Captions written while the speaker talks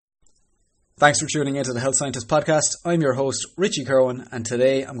Thanks for tuning into the Health Scientist Podcast. I'm your host, Richie Kerwin, and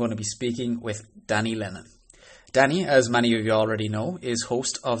today I'm going to be speaking with Danny Lennon. Danny, as many of you already know, is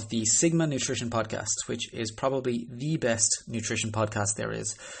host of the Sigma Nutrition Podcast, which is probably the best nutrition podcast there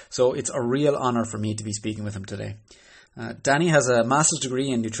is. So it's a real honour for me to be speaking with him today. Danny has a master's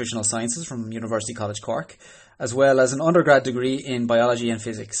degree in nutritional sciences from University College Cork, as well as an undergrad degree in biology and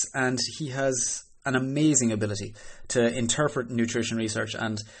physics, and he has an amazing ability to interpret nutrition research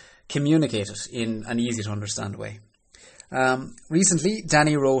and communicate it in an easy to understand way. Recently,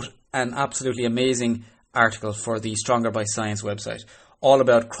 Danny wrote an absolutely amazing article for the Stronger by Science website, all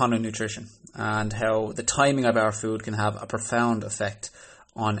about chrononutrition and how the timing of our food can have a profound effect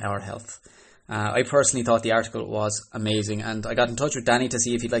on our health. I personally thought the article was amazing, and I got in touch with Danny to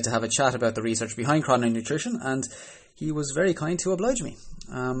see if he'd like to have a chat about the research behind chrononutrition, and he was very kind to oblige me.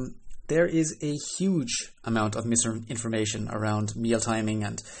 There is a huge amount of misinformation around meal timing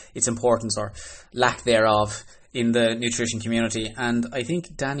and its importance or lack thereof in the nutrition community, and I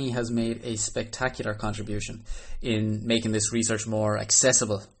think Danny has made a spectacular contribution in making this research more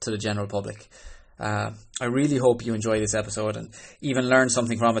accessible to the general public. I really hope you enjoy this episode and even learn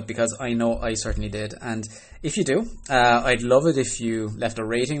something from it, because I know I certainly did. And if you do, I'd love it if you left a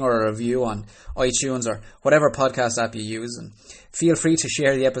rating or a review on iTunes or whatever podcast app you use. And feel free to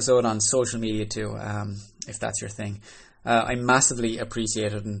share the episode on social media too, if that's your thing. I massively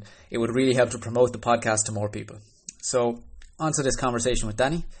appreciate it, and it would really help to promote the podcast to more people. So, on to this conversation with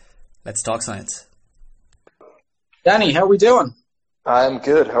Danny. Let's talk science. Danny, how are we doing? I'm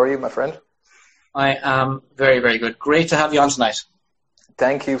good. How are you, my friend? I am very, very good. Great to have you on tonight.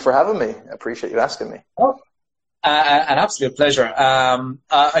 Thank you for having me. I appreciate you asking me. Oh, an absolute pleasure.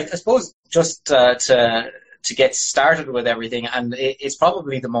 I suppose just to get started with everything, and it's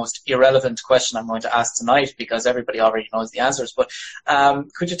probably the most irrelevant question I'm going to ask tonight because everybody already knows the answers, but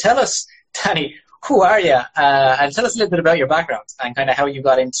could you tell us, Danny, who are you? And tell us a little bit about your background and kind of how you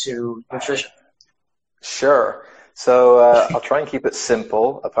got into nutrition. Sure. So I'll try and keep it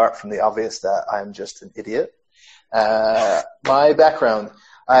simple, apart from the obvious that I'm just an idiot. My background,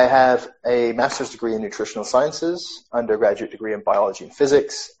 I have a master's degree in nutritional sciences, undergraduate degree in biology and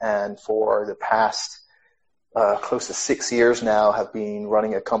physics, and for the past close to 6 years now have been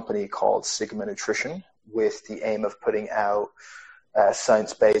running a company called Sigma Nutrition with the aim of putting out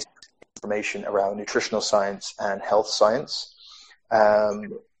science-based information around nutritional science and health science.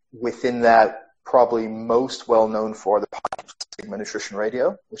 Within that, probably most well known for the Sigma Nutrition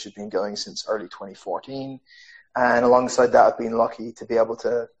Radio, which has been going since early 2014. And alongside that, I've been lucky to be able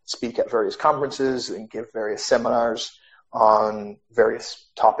to speak at various conferences and give various seminars on various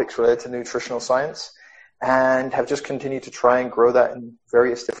topics related to nutritional science, and have just continued to try and grow that in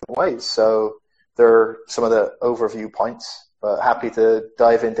various different ways. So there are some of the overview points, but happy to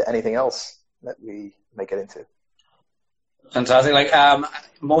dive into anything else that we may get into. Fantastic.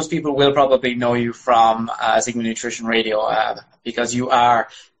 Most people will probably know you from Sigma Nutrition Radio because you are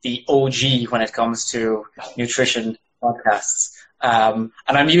the OG when it comes to nutrition podcasts. And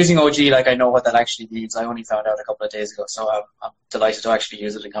I'm using OG like I know what that actually means. I only found out a couple of days ago, so I'm delighted to actually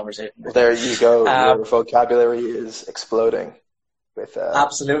use it in conversation. Well, there you go. Your vocabulary is exploding with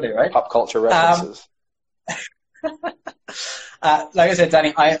absolutely right pop culture references. Like I said,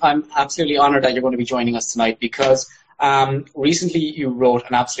 Danny, I'm absolutely honored that you're going to be joining us tonight because recently you wrote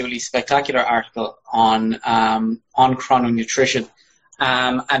an absolutely spectacular article on chrononutrition.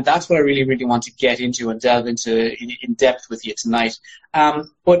 And that's what I really, really want to get into and delve into in depth with you tonight.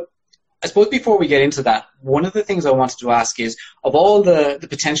 But I suppose before we get into that, one of the things I wanted to ask is, of all the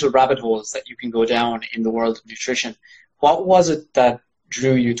potential rabbit holes that you can go down in the world of nutrition, what was it that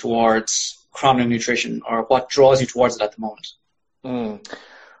drew you towards chrononutrition, or what draws you towards it at the moment?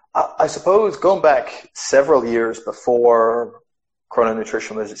 I suppose going back several years before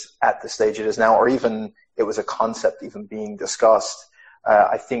chrononutrition was at the stage it is now, or even it was a concept even being discussed,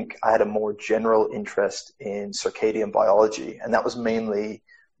 I think I had a more general interest in circadian biology, and that was mainly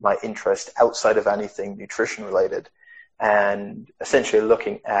my interest outside of anything nutrition related, and essentially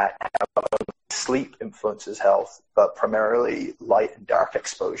looking at how sleep influences health, but primarily light and dark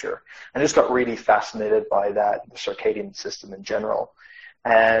exposure. And I just got really fascinated by that, the circadian system in general.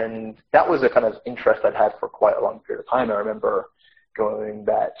 And that was a kind of interest I'd had for quite a long period of time. I remember going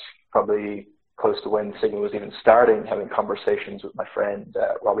back probably close to when Sigma was even starting, having conversations with my friend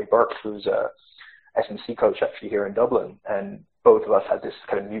Robbie Burke, who's a S&C coach actually here in Dublin. And both of us had this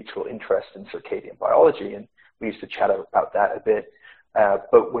kind of mutual interest in circadian biology, and we used to chat about that a bit,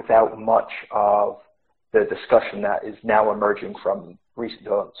 but without much of the discussion that is now emerging from recent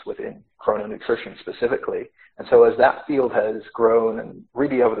developments within chrononutrition specifically. And so as that field has grown, and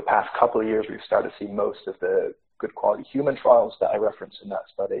really over the past couple of years, we've started to see most of the good quality human trials that I referenced in that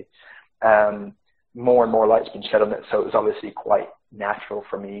study. More and more light's been shed on it. So it was obviously quite natural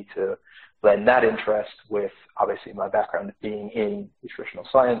for me to blend that interest with obviously my background being in nutritional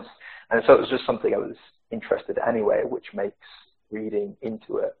science. And so it was just something I was interested in anyway, which makes reading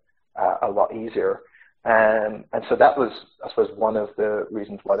into it a lot easier. And so that was, I suppose, one of the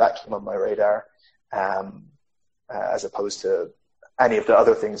reasons why that came on my radar, as opposed to any of the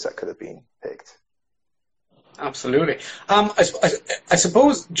other things that could have been picked. Absolutely. I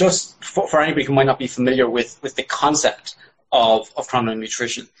suppose just for anybody who might not be familiar with the concept of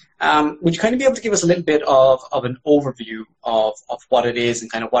chrononutrition, would you kind of be able to give us a little bit of an overview of what it is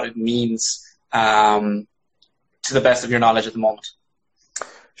and kind of what it means to the best of your knowledge at the moment?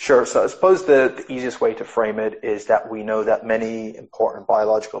 Sure. So I suppose the easiest way to frame it is that we know that many important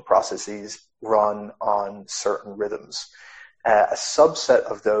biological processes run on certain rhythms. A subset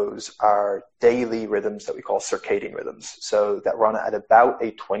of those are daily rhythms that we call circadian rhythms. So that run at about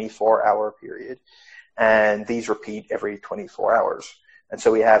a 24-hour period. And these repeat every 24 hours. And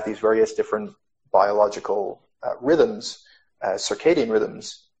so we have these various different biological rhythms, circadian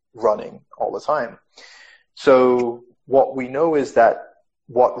rhythms, running all the time. So what we know is that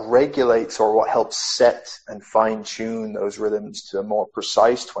what regulates or what helps set and fine-tune those rhythms to a more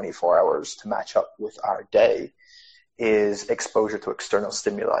precise 24 hours to match up with our day is exposure to external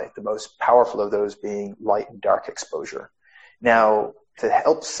stimuli, the most powerful of those being light and dark exposure. Now, to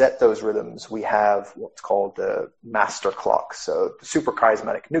help set those rhythms, we have what's called the master clock. So the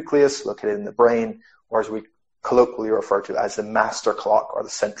suprachiasmatic nucleus located in the brain, or as we colloquially refer to as the master clock or the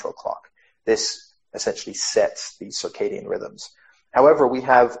central clock. This essentially sets these circadian rhythms. However, we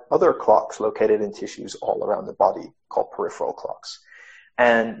have other clocks located in tissues all around the body called peripheral clocks.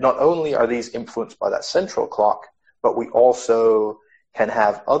 And not only are these influenced by that central clock, but we also can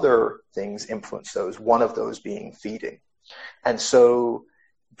have other things influence those, one of those being feeding. And so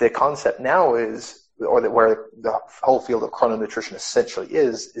the concept now is, where the whole field of chrononutrition essentially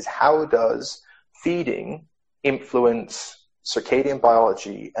is how does feeding influence circadian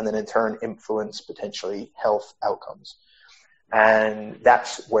biology and then in turn influence potentially health outcomes? And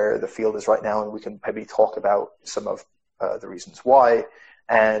that's where the field is right now, and we can maybe talk about some of the reasons why,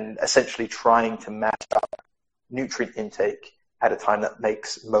 and essentially trying to match up nutrient intake at a time that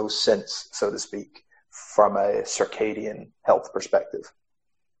makes most sense, so to speak, from a circadian health perspective.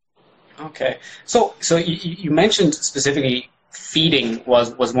 Okay. So you mentioned specifically feeding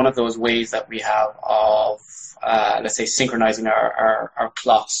was one of those ways that we have of, let's say, synchronizing our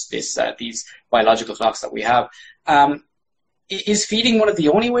clocks, these biological clocks that we have. Is feeding one of the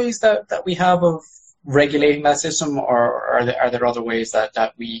only ways that we have of regulating that system, or are there other ways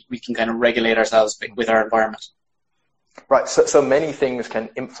that we can kind of regulate ourselves with our environment? Right. So many things can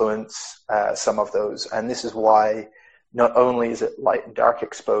influence some of those. And this is why not only is it light and dark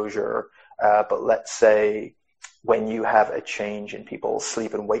exposure, but let's say when you have a change in people's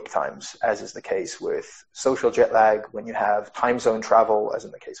sleep and wake times, as is the case with social jet lag, when you have time zone travel, as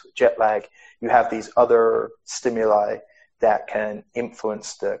in the case with jet lag, you have these other stimuli that can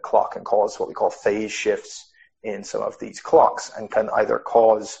influence the clock and cause what we call phase shifts in some of these clocks, and can either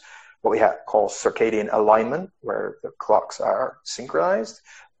cause what we call circadian alignment, where the clocks are synchronized,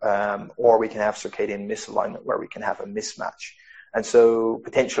 or we can have circadian misalignment, where we can have a mismatch. And so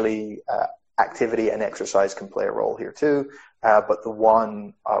potentially activity and exercise can play a role here too, but the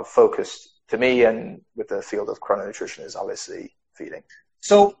one of focus to me and with the field of chrononutrition is obviously feeding.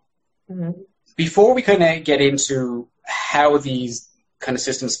 So before we kind of get into how these kind of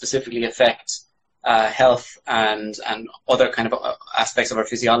systems specifically affect health and other kind of aspects of our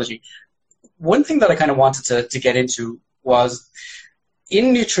physiology, one thing that I kind of wanted to get into was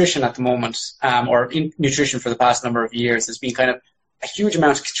in nutrition at the moment, or in nutrition for the past number of years, there's been kind of a huge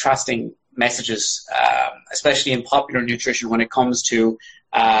amount of contrasting messages, especially in popular nutrition when it comes to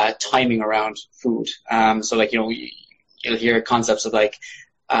timing around food. So like, you'll hear concepts of like,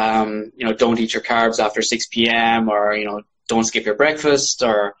 don't eat your carbs after 6 p.m. or, don't skip your breakfast,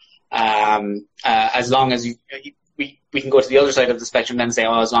 or as long as we can go to the other side of the spectrum then say,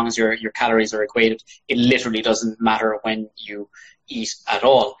 as long as your calories are equated, it literally doesn't matter when you eat at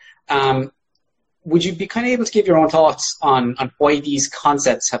all. Would you be kind of able to give your own thoughts on why these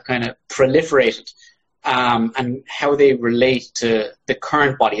concepts have kind of proliferated and how they relate to the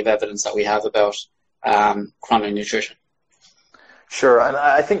current body of evidence that we have about chrononutrition? Sure, and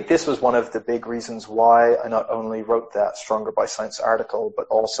I think this was one of the big reasons why I not only wrote that Stronger by Science article, but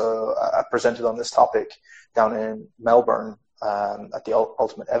also I presented on this topic down in Melbourne at the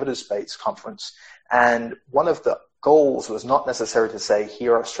Ultimate Evidence Base conference. And one of the goals was not necessarily to say,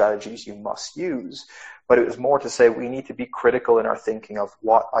 here are strategies you must use, but it was more to say we need to be critical in our thinking of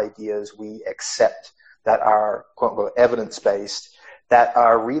what ideas we accept that are, quote unquote, evidence-based, that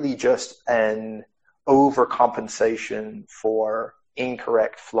are really just an overcompensation for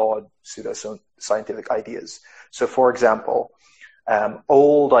incorrect, flawed, pseudoscientific ideas. So, for example,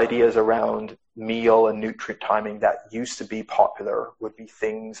 old ideas around meal and nutrient timing that used to be popular would be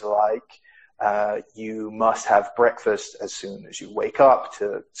things like you must have breakfast as soon as you wake up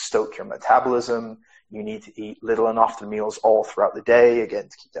to stoke your metabolism. You need to eat little and often meals all throughout the day, again,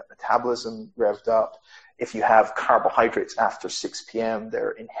 to keep that metabolism revved up. If you have carbohydrates after 6 p.m.,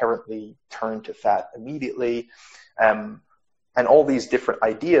 they're inherently turned to fat immediately. And all these different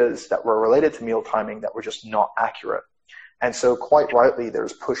ideas that were related to meal timing that were just not accurate. And so quite rightly,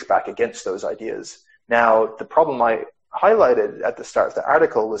 there's pushback against those ideas. Now, the problem I highlighted at the start of the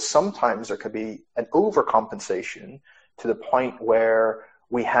article was sometimes there could be an overcompensation to the point where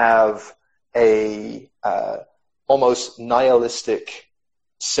we have a almost nihilistic,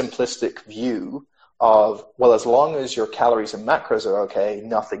 simplistic view of, well, as long as your calories and macros are okay,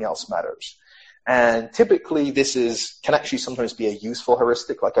 nothing else matters. And typically this can actually sometimes be a useful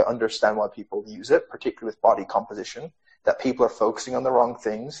heuristic. Like, I understand why people use it, particularly with body composition, that people are focusing on the wrong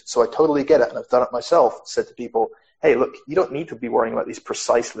things. So I totally get it. And I've done it myself, said to people, hey, look, you don't need to be worrying about these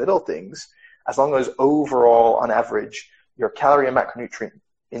precise little things. As long as overall, on average, your calorie and macronutrient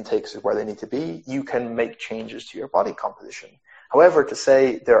intakes is where they need to be, you can make changes to your body composition. However, to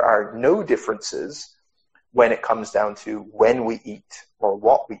say there are no differences when it comes down to when we eat or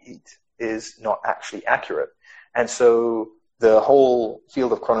what we eat is not actually accurate. And so the whole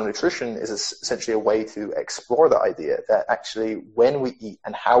field of chrononutrition is essentially a way to explore the idea that actually when we eat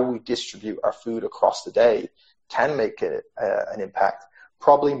and how we distribute our food across the day can make an impact.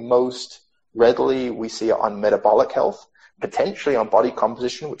 Probably most readily we see it on metabolic health, potentially on body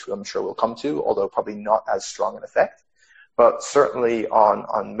composition, which I'm sure we'll come to, although probably not as strong an effect, but certainly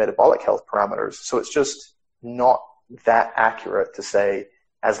on metabolic health parameters. So it's just not that accurate to say,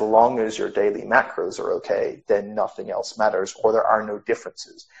 as long as your daily macros are okay, then nothing else matters, or there are no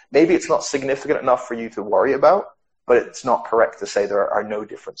differences. Maybe it's not significant enough for you to worry about, but it's not correct to say there are no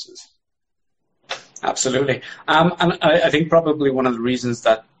differences. Absolutely. And I think probably one of the reasons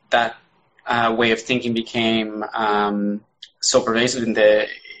that way of thinking became so pervasive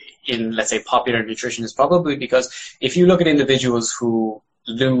in let's say popular nutrition is probably because if you look at individuals who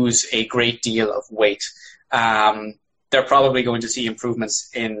lose a great deal of weight, they're probably going to see improvements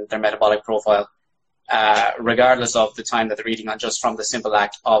in their metabolic profile, regardless of the time that they're eating on, just from the simple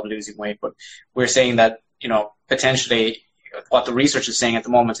act of losing weight. But we're saying that, potentially what the research is saying at the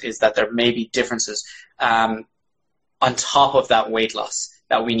moment is that there may be differences on top of that weight loss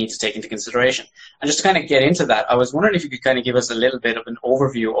that we need to take into consideration. And just to kind of get into that, I was wondering if you could kind of give us a little bit of an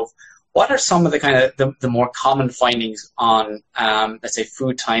overview of what are some of the kind of the more common findings on, let's say,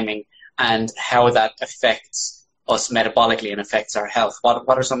 food timing and how that affects us metabolically and affects our health. What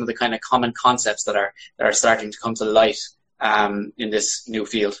are some of the kind of common concepts that are starting to come to light in this new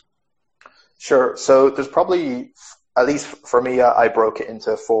field? Sure. So there's probably, at least for me, I broke it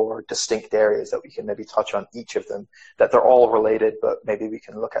into 4 distinct areas that we can maybe touch on each of them, that they're all related, but maybe we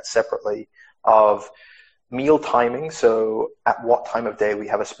can look at separately, of meal timing. So at what time of day we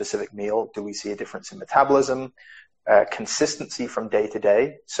have a specific meal, do we see a difference in metabolism? Consistency from day to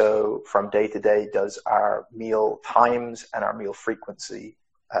day. So from day to day, does our meal times and our meal frequency,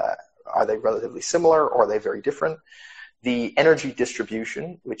 are they relatively similar or are they very different? The energy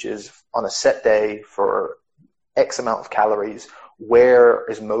distribution, which is on a set day for X amount of calories, where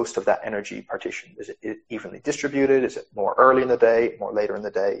is most of that energy partitioned? Is it evenly distributed? Is it more early in the day, more later in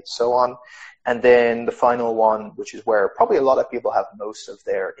the day, so on? And then the final one, which is where probably a lot of people have most of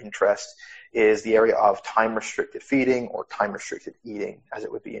their interest, is the area of time-restricted feeding or time-restricted eating, as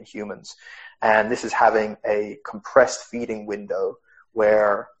it would be in humans. And this is having a compressed feeding window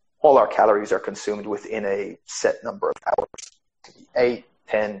where all our calories are consumed within a set number of hours. It could be 8,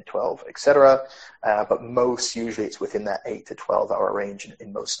 10, 12, etc. But most usually it's within that 8 to 12 hour range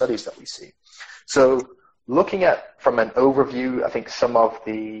in most studies that we see. So looking at from an overview, I think some of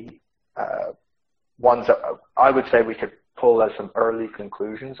the ones that I would say we could pull as some early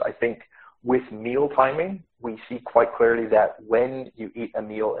conclusions. I think with meal timing, we see quite clearly that when you eat a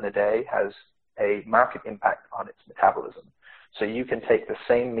meal in a day has a marked impact on its metabolism. So you can take the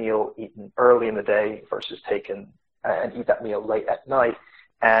same meal eaten early in the day versus taken and eat that meal late at night,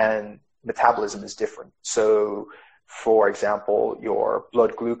 and metabolism is different. So, for example, your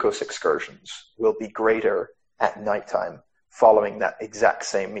blood glucose excursions will be greater at nighttime following that exact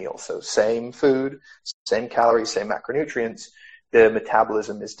same meal. So same food, same calories, same macronutrients. The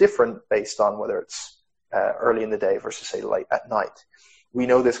metabolism is different based on whether it's early in the day versus, say, late at night. We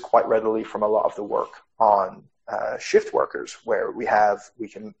know this quite readily from a lot of the work on shift workers, where we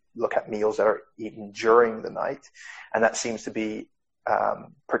can look at meals that are eaten during the night, and that seems to be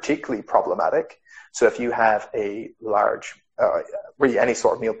particularly problematic. So if you have a large, really any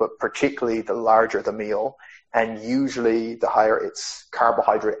sort of meal, but particularly the larger the meal, and usually the higher its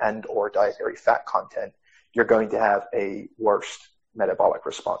carbohydrate and or dietary fat content, you're going to have a worse metabolic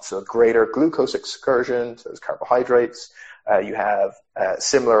response. So a greater glucose excursion to those carbohydrates. You have a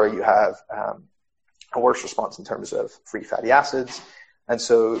worse response in terms of free fatty acids. And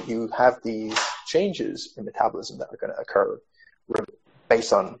so you have these changes in metabolism that are going to occur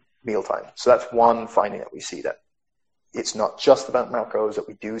based on mealtime. So that's one finding that we see, that it's not just about macros, that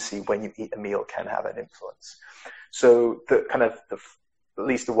we do see when you eat a meal can have an influence. So at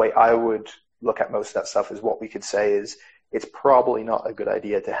least the way I would look at most of that stuff is what we could say is it's probably not a good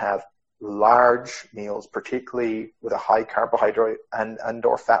idea to have large meals, particularly with a high carbohydrate and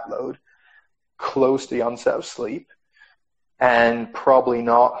or fat load, close to the onset of sleep, and probably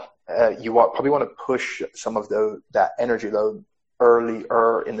not. Probably want to push some of that energy load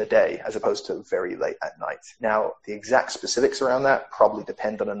earlier in the day as opposed to very late at night. Now, the exact specifics around that probably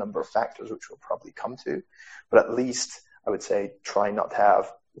depend on a number of factors, which we'll probably come to, but at least I would say try not to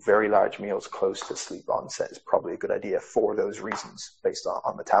have very large meals close to sleep onset is probably a good idea for those reasons based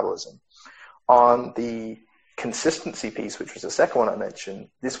on metabolism. On the consistency piece, which was the second one I mentioned,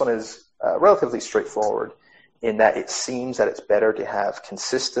 this one is relatively straightforward in that it seems that it's better to have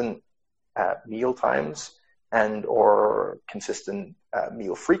consistent meal times and or consistent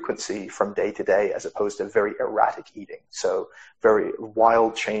meal frequency from day to day as opposed to very erratic eating. So very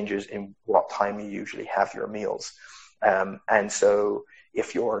wild changes in what time you usually have your meals. And so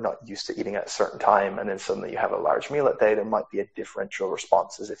if you're not used to eating at a certain time and then suddenly you have a large meal at day, there might be a differential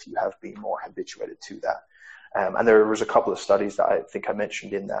response as if you have been more habituated to that. And there was a couple of studies that I think I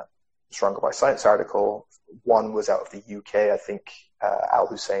mentioned in that Stronger by Science article. One was out of the UK. I think Al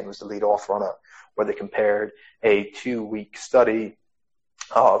Hussein was the lead author on it, where they compared a 2-week study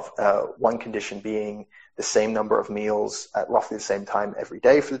of one condition being the same number of meals at roughly the same time every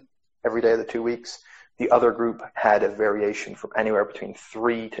day of the 2 weeks. The other group had a variation from anywhere between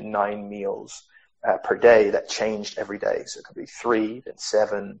 3 to 9 meals per day that changed every day. So it could be 3, then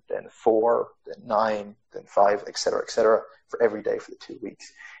 7, then 4, then 9, then 5, et cetera, for every day for the 2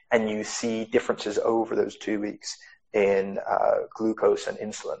 weeks. And you see differences over those 2 weeks in glucose and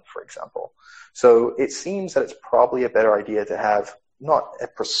insulin, for example. So it seems that it's probably a better idea to have not a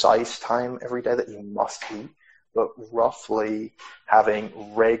precise time every day that you must eat, but roughly having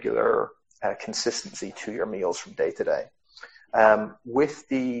regular consistency to your meals from day to day. With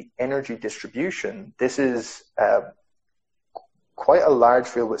the energy distribution, this is quite a large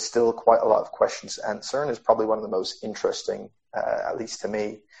field, but still quite a lot of questions to answer, and is probably one of the most interesting, at least to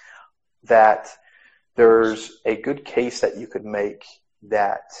me, that there's a good case that you could make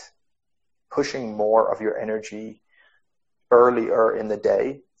that pushing more of your energy earlier in the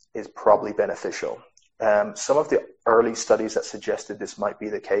day is probably beneficial. Some of the early studies that suggested this might be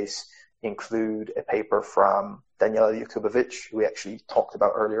the case include a paper from Daniela Jakubovic, who we actually talked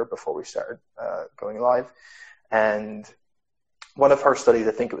about earlier before we started going live. And one of her studies,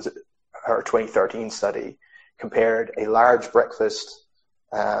 I think it was her 2013 study, compared a large breakfast,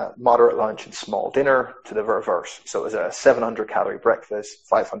 moderate lunch, and small dinner to the reverse. So it was a 700-calorie breakfast,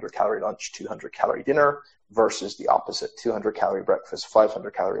 500-calorie lunch, 200-calorie dinner, versus the opposite, 200-calorie breakfast,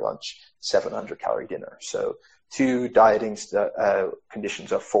 500-calorie lunch, 700-calorie dinner. So two dieting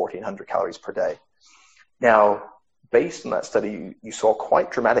conditions of 1,400 calories per day. Now, based on that study, you saw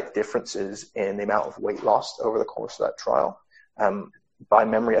quite dramatic differences in the amount of weight lost over the course of that trial. By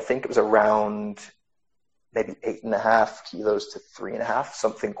memory, I think it was around maybe 8.5 kilos to 3.5,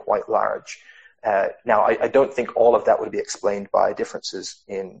 something quite large. Now, I don't think all of that would be explained by differences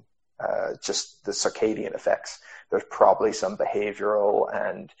in just the circadian effects. There's probably some behavioral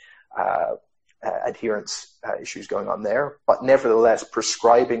and adherence issues going on there. But nevertheless,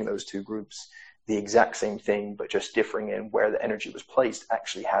 prescribing those two groups the exact same thing, but just differing in where the energy was placed,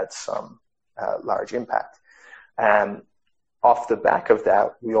 actually had some large impact. Off the back of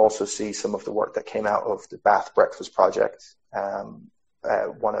that, we also see some of the work that came out of the Bath Breakfast Project.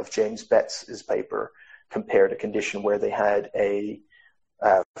 One of James Betts' paper compared a condition where they had a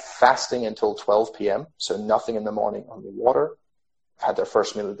fasting until 12 p.m., so nothing in the morning, only water, had their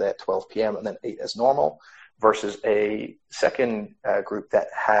first meal of the day at 12 p.m. and then ate as normal, versus a second group that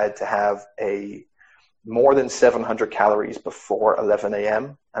had to have a more than 700 calories before 11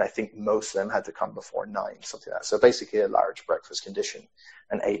 a.m. And I think most of them had to come before 9, something like that. So basically a large breakfast condition,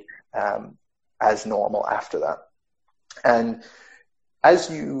 and ate as normal after that. And as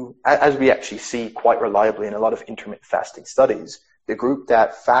we actually see quite reliably in a lot of intermittent fasting studies, the group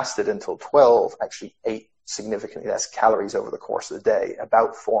that fasted until 12 actually ate significantly less calories over the course of the day,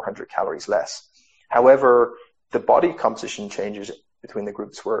 about 400 calories less. However, the body composition changes between the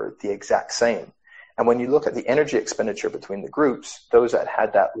groups were the exact same. And when you look at the energy expenditure between the groups, those that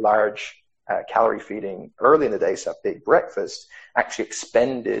had that large calorie feeding early in the day, so that big breakfast, actually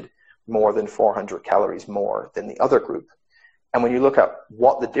expended more than 400 calories more than the other group. And when you look at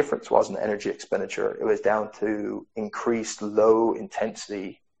what the difference was in energy expenditure, it was down to increased low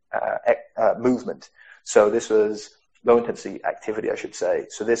intensity movement. So this was low intensity activity, I should say.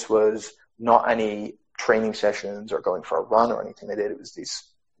 So this was not any training sessions or going for a run or anything they did. It was these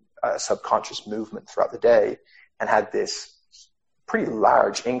subconscious movement throughout the day, and had this pretty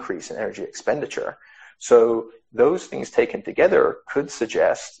large increase in energy expenditure. So those things taken together could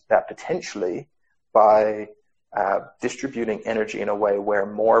suggest that potentially by distributing energy in a way where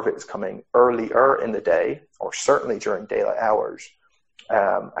more of it is coming earlier in the day, or certainly during daylight hours,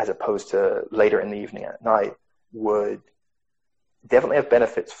 as opposed to later in the evening at night, would definitely have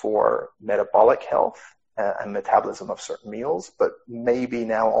benefits for metabolic health and metabolism of certain meals, but maybe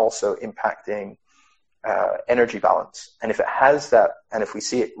now also impacting energy balance. And if it has that, and if we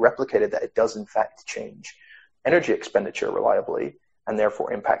see it replicated that it does in fact change energy expenditure reliably and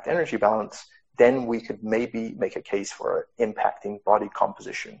therefore impact energy balance, then we could maybe make a case for impacting body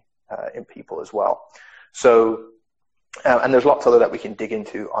composition in people as well. So, and there's lots other that we can dig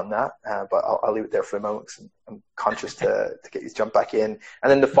into on that, but I'll leave it there for the moment because I'm conscious to get you to jump back in.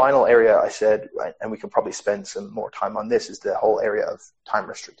 And then the final area I said, and we can probably spend some more time on this, is the whole area of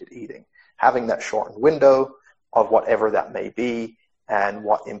time-restricted eating. Having that shortened window of whatever that may be and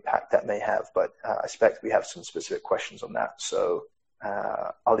what impact that may have. But I expect we have some specific questions on that. So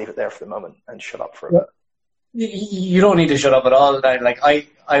I'll leave it there for the moment and shut up for a minute. You don't need to shut up at all. Like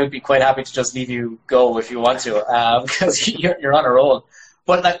I would be quite happy to just leave you go if you want to, because you're on a roll.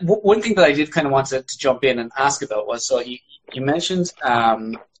 But like, one thing that I did kind of want to jump in and ask about was, so you mentioned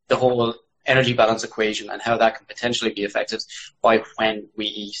the whole energy balance equation and how that can potentially be affected by when we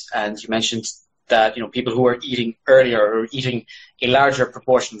eat. And you mentioned that, people who are eating earlier or eating a larger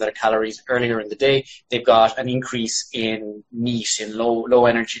proportion of their calories earlier in the day, they've got an increase in NEAT, in low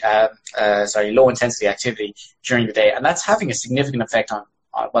intensity activity during the day. And that's having a significant effect on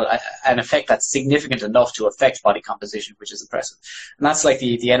an effect that's significant enough to affect body composition, which is impressive. And that's like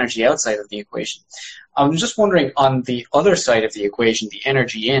the energy outside of the equation. I'm just wondering, on the other side of the equation, the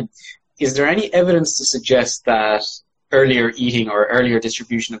energy in, is there any evidence to suggest that earlier eating or earlier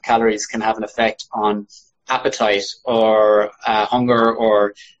distribution of calories can have an effect on appetite or hunger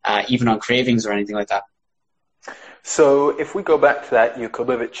or even on cravings or anything like that? So if we go back to that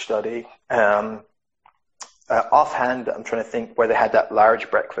Yakovlevich study, offhand, I'm trying to think where they had that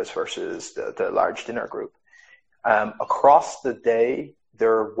large breakfast versus the large dinner group. Across the day,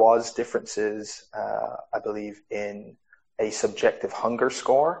 there was differences, I believe, in a subjective hunger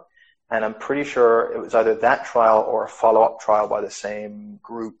score. And I'm pretty sure it was either that trial or a follow-up trial by the same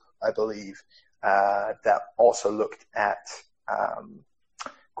group, I believe, that also looked at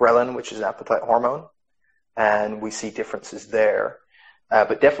ghrelin, which is an appetite hormone. And we see differences there.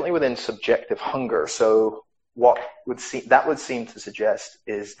 But definitely within subjective hunger. So what would seem to suggest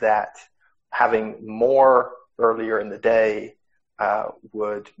is that having more earlier in the day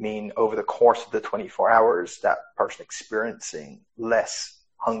would mean over the course of the 24 hours, that person experiencing less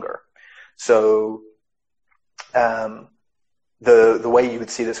hunger. So the way you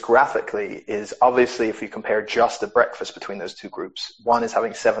would see this graphically is obviously if you compare just the breakfast between those two groups, one is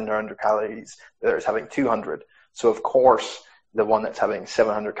having 700 calories, the other is having 200. So of course, the one that's having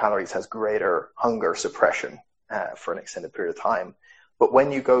 700 calories has greater hunger suppression for an extended period of time. But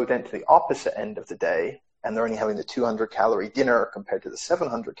when you go then to the opposite end of the day, and they're only having the 200 calorie dinner compared to the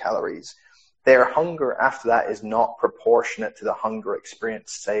 700 calories, their hunger after that is not proportionate to the hunger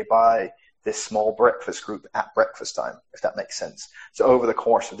experienced, say, by this small breakfast group at breakfast time, if that makes sense. So over the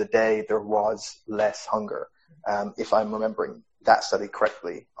course of the day, there was less hunger, if I'm remembering that study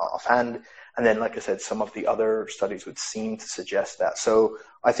correctly offhand. And then, like I said, some of the other studies would seem to suggest that. So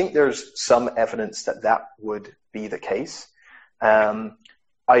I think there's some evidence that that would be the case.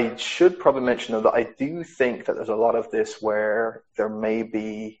 I should probably mention, though, that I do think that there's a lot of this where there may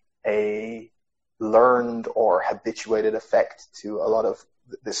be a learned or habituated effect to a lot of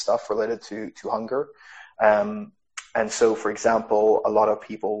this stuff related to hunger. And so, for example, a lot of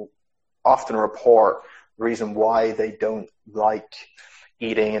people often report the reason why they don't like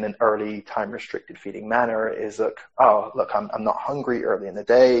eating in an early time-restricted feeding manner is, look, I'm not hungry early in the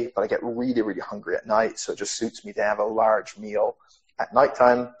day, but I get really, really hungry at night, so it just suits me to have a large meal at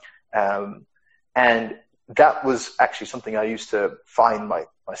nighttime. And that was actually something I used to find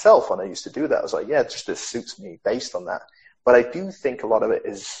myself when I used to do that. I was like, yeah, this suits me based on that. But I do think a lot of it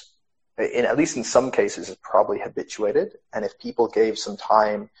is, at least in some cases, is probably habituated. And if people gave some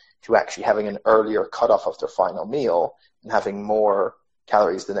time to actually having an earlier cutoff of their final meal and having more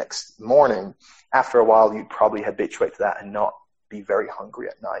calories the next morning, after a while, you'd probably habituate to that and not be very hungry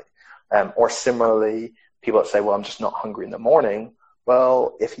at night. Or similarly, people that say, well, I'm just not hungry in the morning.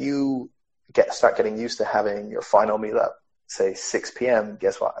 Well, if you start getting used to having your final meal at, say, 6 p.m.,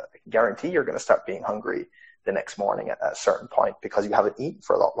 guess what? I can guarantee you're going to start being hungry the next morning at a certain point because you haven't eaten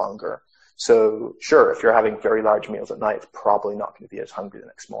for a lot longer. So sure, if you're having very large meals at night, it's probably not going to be as hungry the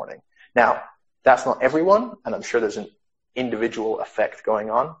next morning. Now, that's not everyone, and I'm sure there's an individual effect going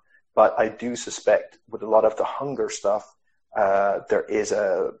on, but I do suspect with a lot of the hunger stuff, there is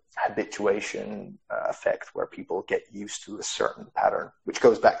a habituation effect where people get used to a certain pattern, which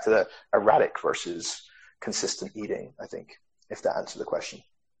goes back to the erratic versus consistent eating, I think, if that answers the question.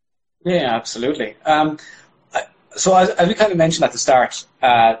 Yeah, absolutely. So as we kind of mentioned at the start,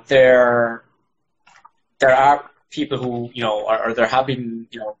 there are people who, or there have been,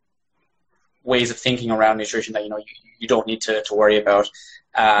 ways of thinking around nutrition that, you don't need to worry about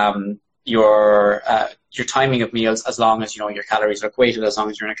your timing of meals as long as, your calories are equated, as long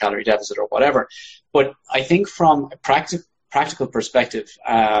as you're in a calorie deficit or whatever. But I think from a practical perspective,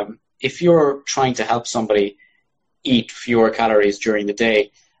 if you're trying to help somebody eat fewer calories during the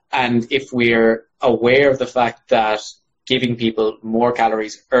day, and if we're aware of the fact that giving people more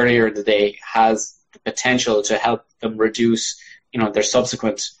calories earlier in the day has the potential to help them reduce, their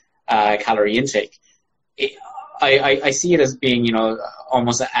subsequent calorie intake, I see it as being,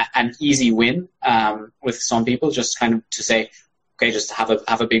 almost an easy win with some people, just kind of to say, okay, just have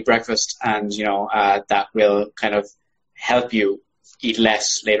a big breakfast, and that will kind of help you eat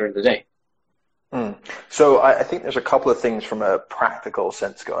less later in the day. So I think there's a couple of things from a practical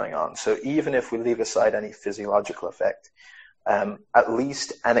sense going on. So even if we leave aside any physiological effect, at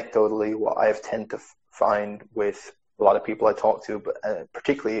least anecdotally, what I have tend to find with a lot of people I talk to, but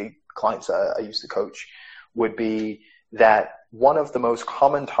particularly clients I used to coach, would be that one of the most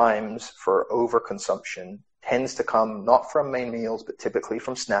common times for overconsumption tends to come not from main meals, but typically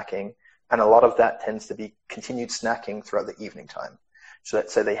from snacking. And a lot of that tends to be continued snacking throughout the evening time. So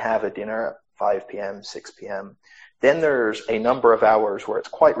let's say they have a dinner at 5 p.m., 6 p.m. Then there's a number of hours where it's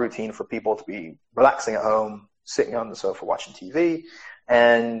quite routine for people to be relaxing at home, sitting on the sofa watching TV,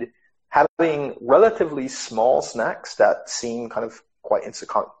 and having relatively small snacks that seem kind of quite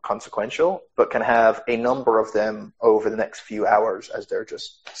inconsequential, but can have a number of them over the next few hours as they're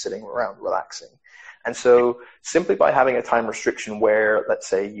just sitting around relaxing. And so simply by having a time restriction where, let's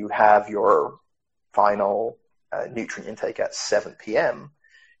say, you have your final nutrient intake at 7 p.m.,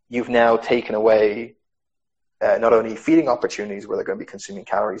 you've now taken away not only feeding opportunities where they're going to be consuming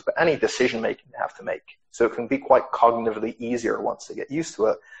calories, but any decision-making they have to make. So it can be quite cognitively easier once they get used to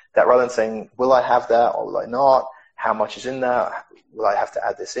it, that rather than saying, will I have that or will I not? How much is in that? Will I have to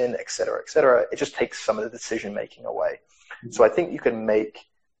add this in, et cetera, it just takes some of the decision-making away. Mm-hmm. So I think you can make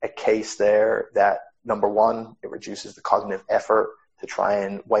a case there that, number one, it reduces the cognitive effort to try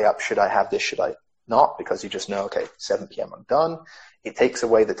and weigh up, should I have this, should I not? Because you just know, okay, 7 p.m. I'm done. It takes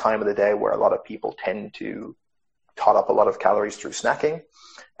away the time of the day where a lot of people tend to tot up a lot of calories through snacking.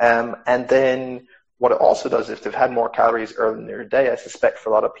 And then what it also does, if they've had more calories early in their day, I suspect for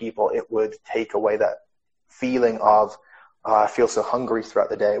a lot of people, it would take away that feeling of, I feel so hungry throughout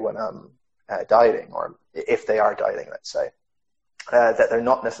the day when I'm dieting, or if they are dieting, let's say, that they're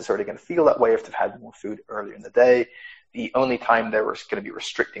not necessarily going to feel that way if they've had more food earlier in the day. The only time they're going to be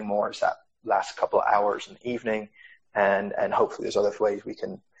restricting more is that last couple of hours in the evening, and hopefully there's other ways we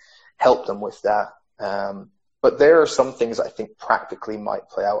can help them with that. But there are some things I think practically might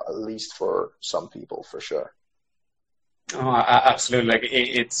play out, at least for some people, for sure. Oh, absolutely. Like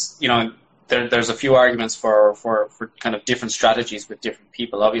it's, there's a few arguments for kind of different strategies with different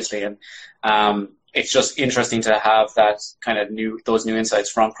people, obviously. And it's just interesting to have that kind of those new insights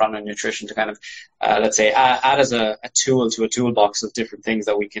from Chrononutrition to kind of, let's say, add as a tool to a toolbox of different things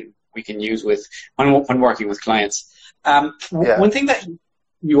that we can use with when working with clients. One thing that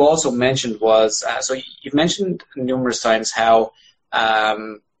you also mentioned was, so you've mentioned numerous times how,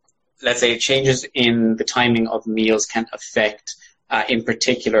 let's say, changes in the timing of meals can affect, in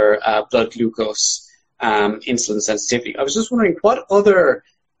particular, blood glucose, insulin sensitivity. I was just wondering, what other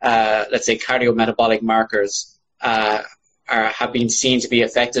let's say, cardiometabolic markers have been seen to be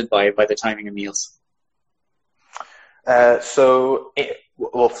affected by the timing of meals?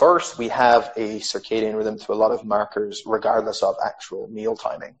 Well, first, we have a circadian rhythm to a lot of markers regardless of actual meal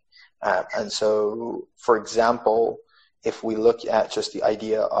timing. And so, for example, if we look at just the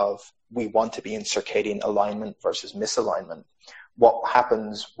idea of we want to be in circadian alignment versus misalignment, what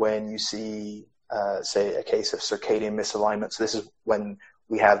happens when you see, say, a case of circadian misalignment? So this is when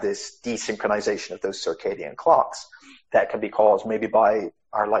we have this desynchronization of those circadian clocks that can be caused maybe by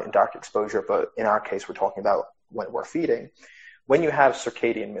our light and dark exposure, but in our case, we're talking about when we're feeding. When you have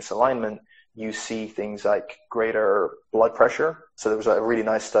circadian misalignment, you see things like greater blood pressure. So there was a really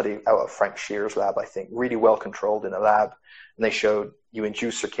nice study out of Frank Shear's lab, I think, really well controlled in a lab. And they showed you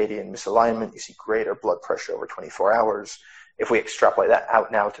induce circadian misalignment, you see greater blood pressure over 24 hours. If we extrapolate that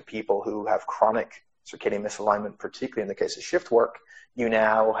out now to people who have chronic circadian misalignment, particularly in the case of shift work, you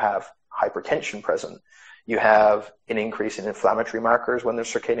now have hypertension present. You have an increase in inflammatory markers when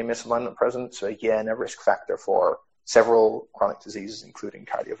there's circadian misalignment present. So again, a risk factor for several chronic diseases, including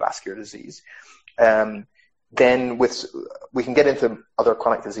cardiovascular disease. Then we can get into other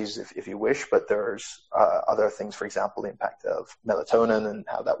chronic diseases if you wish, but there's other things, for example, the impact of melatonin and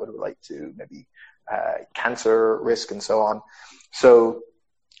how that would relate to maybe cancer risk and so on. So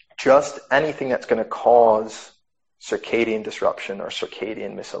just anything that's going to cause circadian disruption or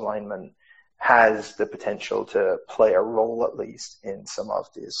circadian misalignment has the potential to play a role, at least, in some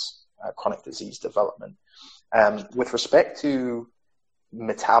of this chronic disease development. With respect to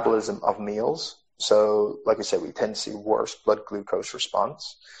metabolism of meals, so like I said, we tend to see worse blood glucose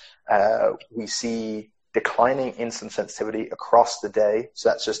response. We see declining insulin sensitivity across the day. So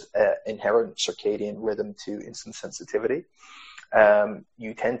that's just an inherent circadian rhythm to insulin sensitivity.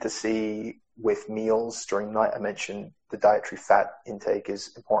 You tend to see with meals during night, I mentioned the dietary fat intake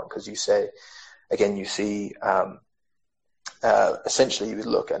is important because you say, again, you see, essentially you would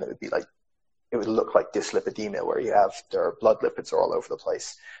look and it would look like dyslipidemia where you have their blood lipids are all over the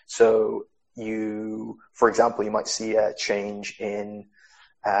place. So for example, you might see a change in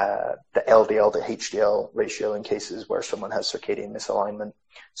the LDL to HDL ratio in cases where someone has circadian misalignment.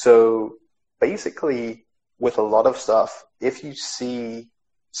 So basically, with a lot of stuff, if you see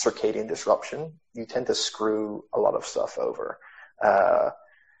circadian disruption, you tend to screw a lot of stuff over.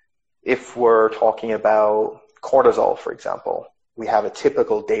 If we're talking about cortisol, for example, we have a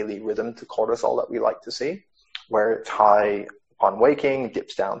typical daily rhythm to cortisol that we like to see, where it's high upon waking,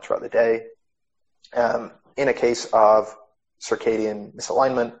 dips down throughout the day. In a case of circadian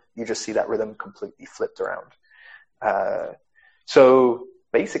misalignment, you just see that rhythm completely flipped around. So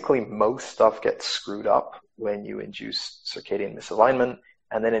basically, most stuff gets screwed up when you induce circadian misalignment.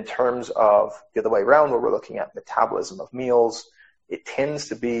 And then in terms of the other way around, where we're looking at metabolism of meals, it tends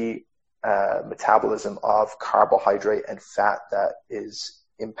to be metabolism of carbohydrate and fat that is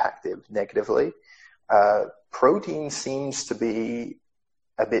impacted negatively. Protein seems to be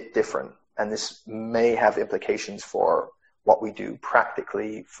a bit different, and this may have implications for what we do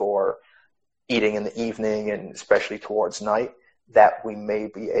practically for eating in the evening and especially towards night, that we may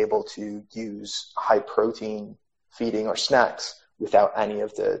be able to use high protein feeding or snacks without any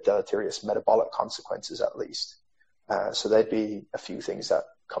of the deleterious metabolic consequences, at least. So there'd be a few things that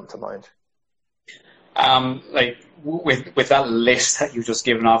come to mind. Like with that list that you've just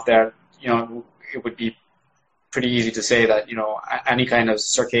given off there, it would be pretty easy to say that, any kind of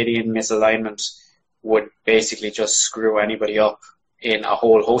circadian misalignment would basically just screw anybody up in a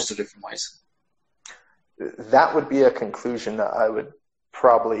whole host of different ways. That would be a conclusion that I would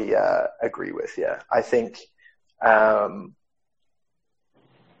probably agree with. Yeah, I think,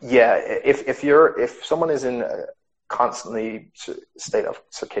 if someone is in a constantly state of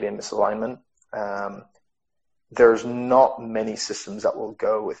circadian misalignment, there's not many systems that will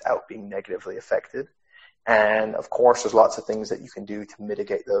go without being negatively affected. And of course, there's lots of things that you can do to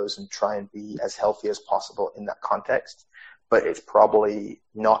mitigate those and try and be as healthy as possible in that context. But it's probably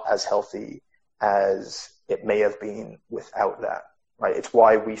not as healthy as it may have been without that, right? It's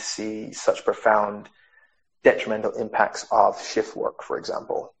why we see such profound detrimental impacts of shift work, for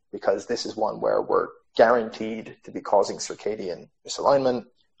example, because this is one where we're guaranteed to be causing circadian misalignment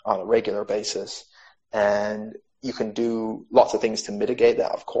on a regular basis. And you can do lots of things to mitigate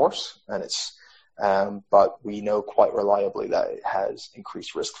that, of course, and it's but we know quite reliably that it has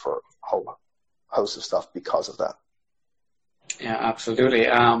increased risk for a whole host of stuff because of that. Yeah, absolutely.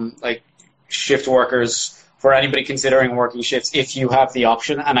 Like shift workers, for anybody considering working shifts, if you have the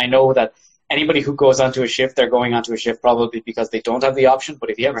option, and I know that anybody who goes onto a shift, they're going onto a shift probably because they don't have the option,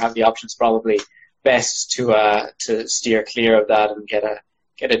 but if you ever have the option, it's probably best to steer clear of that and get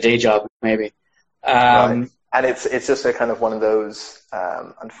get a day job, maybe. Right. And it's just a kind of one of those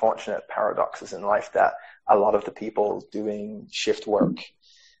unfortunate paradoxes in life that a lot of the people doing shift work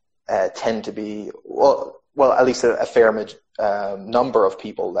tend to be, well, at least a fair number of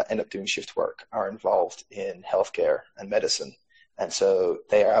people that end up doing shift work are involved in healthcare and medicine. And so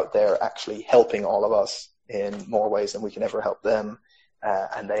they are out there actually helping all of us in more ways than we can ever help them.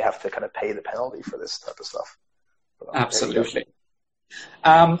 And they have to kind of pay the penalty for this type of stuff. Absolutely.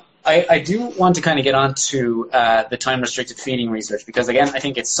 I do want to kind of get on to the time-restricted feeding research because, again, I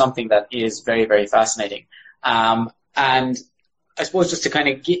think it's something that is very, very fascinating. And I suppose just to kind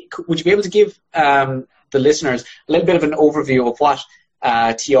of would you be able to give the listeners a little bit of an overview of what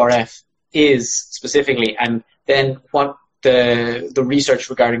TRF is specifically, and then what the research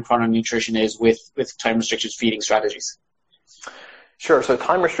regarding chrononutrition is with time-restricted feeding strategies? Sure. So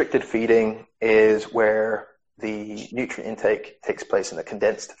time-restricted feeding is where the nutrient intake takes place in a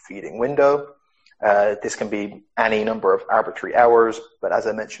condensed feeding window. This can be any number of arbitrary hours, but as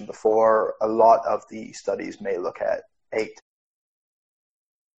I mentioned before, a lot of the studies may look at 8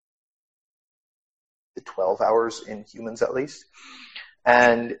 to 12 hours in humans at least.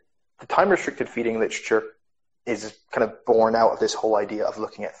 And the time-restricted feeding literature is kind of born out of this whole idea of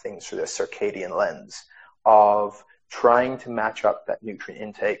looking at things through the circadian lens, of trying to match up that nutrient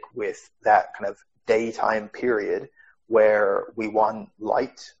intake with that kind of daytime period where we want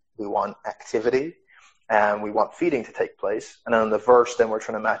light, we want activity, and we want feeding to take place. And on the verse, then we're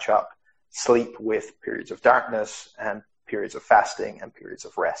trying to match up sleep with periods of darkness and periods of fasting and periods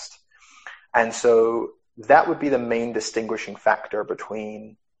of rest. And so that would be the main distinguishing factor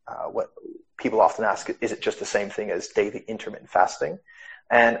between what people often ask, is it just the same thing as daily intermittent fasting?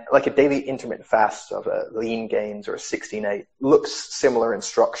 And like a daily intermittent fast of a lean gains or a 16-8 looks similar in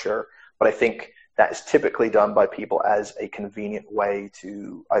structure, but I think that is typically done by people as a convenient way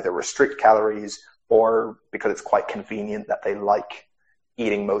to either restrict calories or because it's quite convenient that they like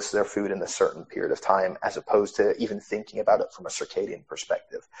eating most of their food in a certain period of time, as opposed to even thinking about it from a circadian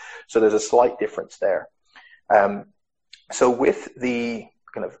perspective. So there's a slight difference there. So with the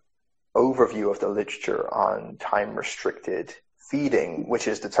kind of overview of the literature on time-restricted feeding, which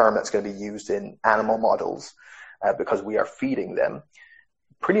is the term that's going to be used in animal models because we are feeding them,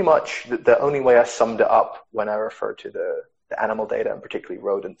 pretty much the only way I summed it up when I refer to the animal data, and particularly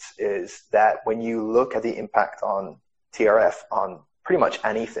rodents, is that when you look at the impact on TRF on pretty much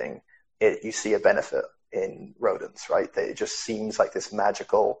anything, you see a benefit in rodents, right? It just seems like this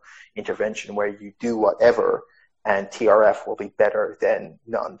magical intervention where you do whatever and TRF will be better than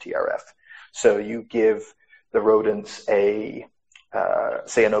non-TRF. So you give the rodents say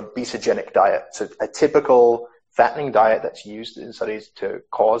an obesogenic diet. So a typical fattening diet that's used in studies to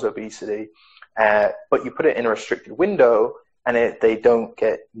cause obesity, but you put it in a restricted window and they don't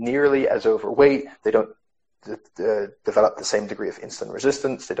get nearly as overweight. They don't develop the same degree of insulin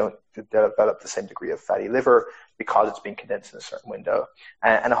resistance. They don't develop the same degree of fatty liver because it's being condensed in a certain window,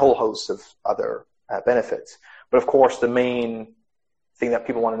 and a whole host of other benefits. But of course, the main thing that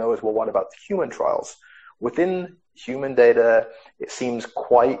people want to know is, well, what about the human trials? Within human data, it seems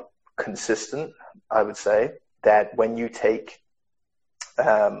quite consistent, I would say, that when you take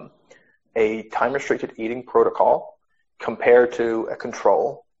a time-restricted eating protocol compared to a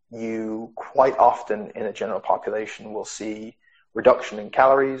control, you quite often in a general population will see reduction in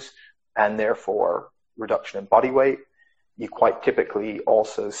calories and therefore reduction in body weight. You quite typically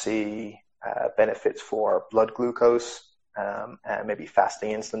also see benefits for blood glucose and maybe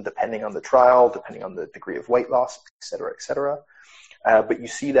fasting insulin, depending on the trial, depending on the degree of weight loss, et cetera, et cetera. But you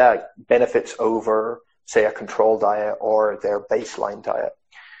see that benefits over, say, a control diet or their baseline diet.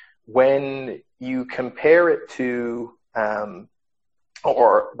 When you compare it to,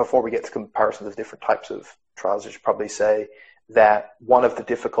 or before we get to comparisons of different types of trials, I should probably say that one of the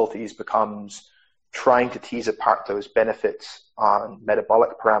difficulties becomes trying to tease apart those benefits on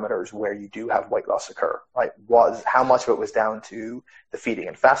metabolic parameters where you do have weight loss occur, right? How much of it was down to the feeding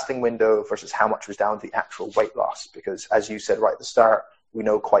and fasting window versus how much was down to the actual weight loss? Because as you said right at the start, we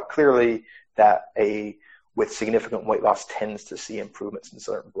know quite clearly that with significant weight loss tends to see improvements in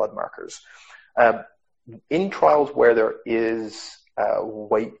certain blood markers. In trials where there is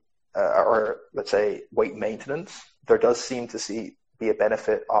weight, or let's say weight maintenance, there does seem to be a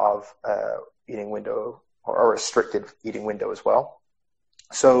benefit of eating window or a restricted eating window as well.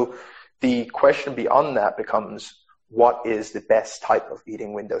 So the question beyond that becomes, what is the best type of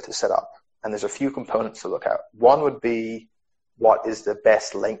eating window to set up? And there's a few components to look at. One would be, what is the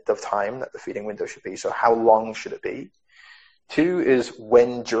best length of time that the feeding window should be? So how long should it be? Two is,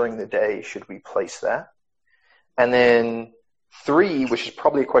 when during the day should we place that? And then Three, which is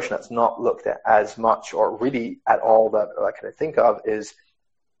probably a question that's not looked at as much or really at all that I can think of, is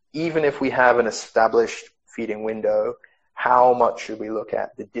even if we have an established feeding window, how much should we look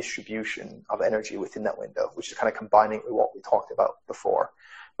at the distribution of energy within that window, which is kind of combining with what we talked about before.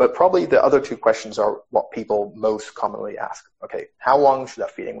 But probably the other two questions are what people most commonly ask. Okay, how long should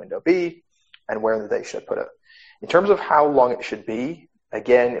that feeding window be, and where in the day should I put it? In terms of how long it should be,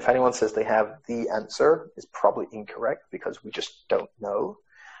 again, if anyone says they have the answer, it's probably incorrect because we just don't know.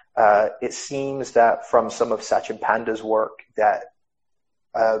 It seems that from some of Sachin Panda's work that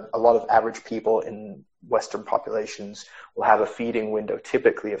a lot of average people in Western populations will have a feeding window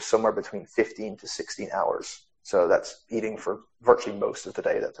typically of somewhere between 15 to 16 hours. So that's eating for virtually most of the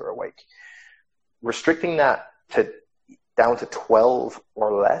day that they're awake. Restricting that down to 12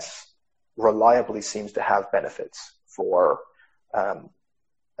 or less reliably seems to have benefits for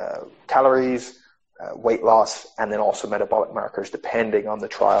calories, weight loss, and then also metabolic markers, depending on the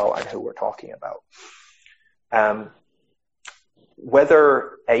trial and who we're talking about.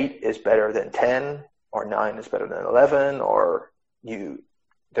 Whether 8 is better than 10 or 9 is better than 11, or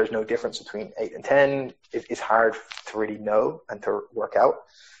there's no difference between 8 and 10, it's hard to really know and to work out.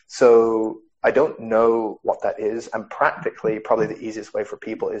 So I don't know what that is. And practically, probably the easiest way for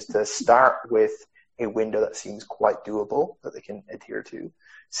people is to start with a window that seems quite doable that they can adhere to,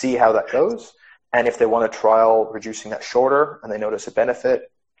 see how that goes. And if they want to trial reducing that shorter and they notice a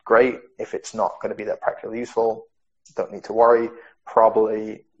benefit, great. If it's not going to be that practically useful, don't need to worry.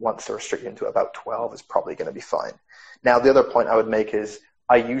 Probably once they're restricted into about 12 is probably going to be fine. Now, the other point I would make is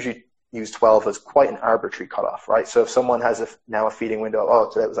I usually use 12 as quite an arbitrary cutoff, right? So if someone has now a feeding window,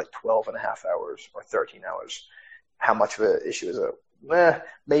 today it was like 12 and a half hours or 13 hours, how much of an issue is it?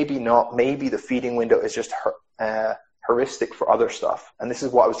 Maybe not. Maybe the feeding window is just heuristic for other stuff. And this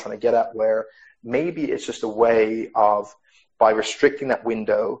is what I was trying to get at, where maybe it's just a way of, by restricting that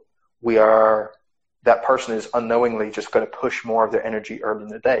window, that person is unknowingly just going to push more of their energy early in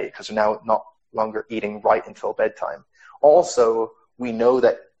the day because they're now not longer eating right until bedtime. Also, we know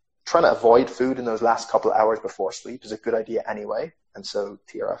that trying to avoid food in those last couple of hours before sleep is a good idea anyway. And so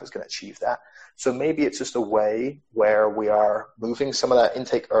TRF is going to achieve that. So maybe it's just a way where we are moving some of that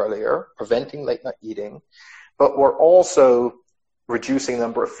intake earlier, preventing late night eating, but we're also reducing the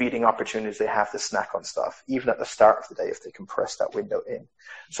number of feeding opportunities they have to snack on stuff, even at the start of the day if they compress that window in.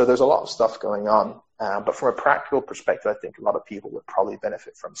 So there's a lot of stuff going on. But from a practical perspective, I think a lot of people would probably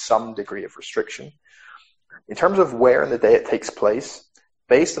benefit from some degree of restriction. In terms of where in the day it takes place,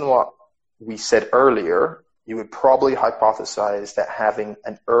 based on what we said earlier, you would probably hypothesize that having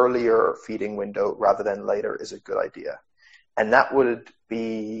an earlier feeding window rather than later is a good idea. And that would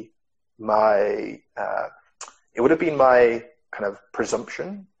be my kind of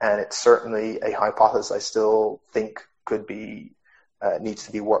presumption, and it's certainly a hypothesis I still think could be needs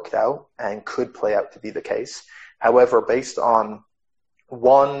to be worked out and could play out to be the case. However, based on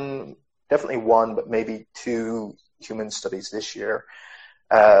definitely one, but maybe two human studies this year,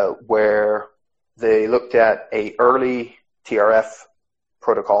 where they looked at a early TRF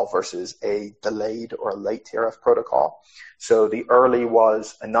protocol versus a delayed or a late TRF protocol. So the early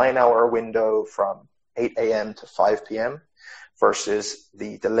was a 9-hour window from 8 a.m. to 5 p.m. versus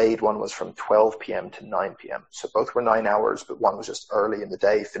the delayed one was from 12 p.m. to 9 p.m. So both were 9 hours, but one was just early in the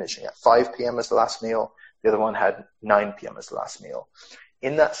day, finishing at 5 p.m. as the last meal. The other one had 9 p.m. as the last meal.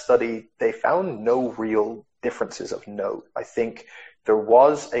 In that study, they found no real differences of note. I think there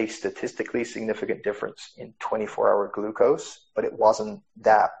was a statistically significant difference in 24-hour glucose, but it wasn't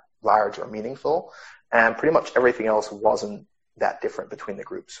that large or meaningful. And pretty much everything else wasn't that different between the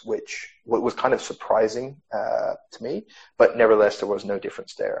groups, which was kind of surprising to me, but nevertheless, there was no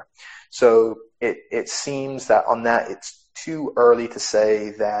difference there. So it seems that on that, it's too early to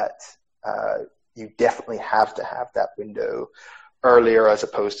say that you definitely have to have that window earlier as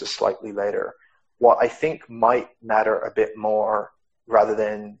opposed to slightly later. What I think might matter a bit more rather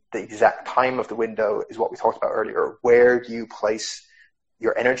than the exact time of the window is what we talked about earlier. Where do you place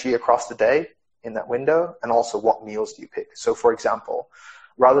your energy across the day in that window, and also what meals do you pick? So for example,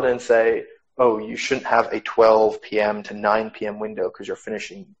 rather than say, oh, you shouldn't have a 12 p.m. to 9 p.m. window because you're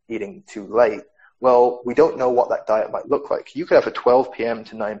finishing eating too late. Well, we don't know what that diet might look like. You could have a 12 p.m.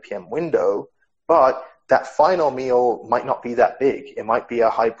 to 9 p.m. window, but that final meal might not be that big. It might be a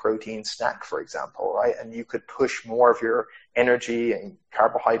high protein snack, for example, right? And you could push more of your energy and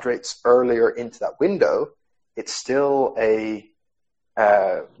carbohydrates earlier into that window. It's still a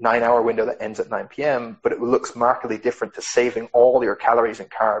 9-hour window that ends at 9 p.m., but it looks markedly different to saving all your calories and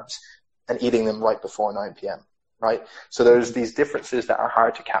carbs and eating them right before 9 p.m., right? So there's these differences that are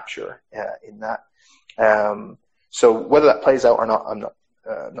hard to capture in that. So whether that plays out or not, I'm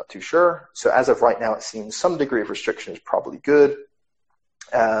not too sure. So as of right now, it seems some degree of restriction is probably good.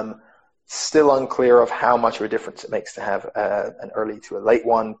 Still unclear of how much of a difference it makes to have an early to a late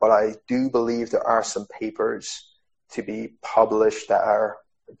one, but I do believe there are some papers to be published that are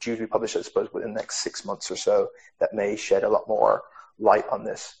due to be published, I suppose, within the next 6 months or so that may shed a lot more light on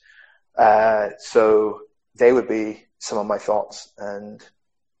this. So they would be some of my thoughts, and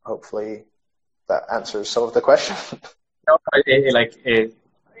hopefully that answers some of the question.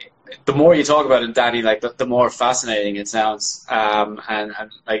 The more you talk about it, Danny, the more fascinating it sounds, and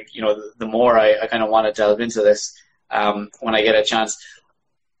the more I kind of want to delve into this when I get a chance.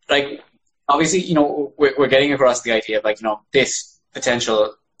 Obviously, we're getting across the idea of this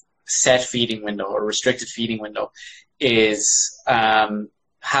potential set feeding window or restricted feeding window is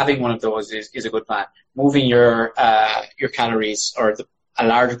having one of those is a good plan. Moving your calories or a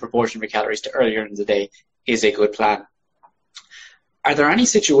larger proportion of your calories to earlier in the day is a good plan. Are there any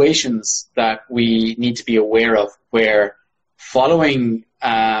situations that we need to be aware of where following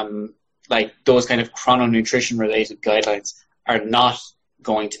those kind of chrononutrition related guidelines are not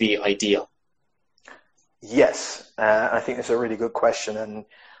going to be ideal? Yes, I think it's a really good question, and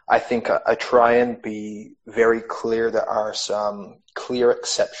I think I try and be very clear. There are some clear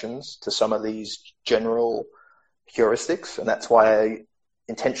exceptions to some of these general heuristics, and that's why I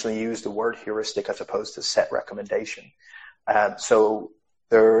intentionally use the word heuristic as opposed to set recommendation. Let's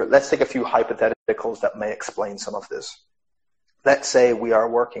take a few hypotheticals that may explain some of this. Let's say we are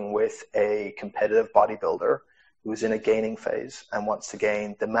working with a competitive bodybuilder who's in a gaining phase and wants to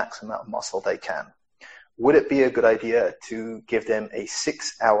gain the maximum amount of muscle they can. Would it be a good idea to give them a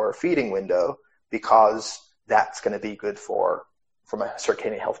 6-hour feeding window because that's going to be good from a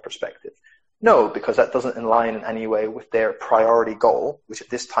circadian health perspective? No, because that doesn't align in any way with their priority goal, which at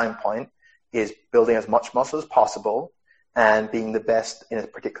this time point is building as much muscle as possible and being the best in a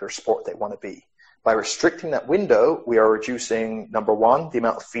particular sport they want to be. By restricting that window, we are reducing, number one, the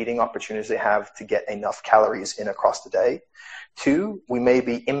amount of feeding opportunities they have to get enough calories in across the day. 2, we may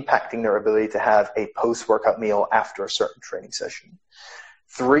be impacting their ability to have a post-workout meal after a certain training session.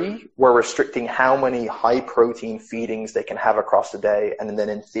 3, we're restricting how many high-protein feedings they can have across the day and then,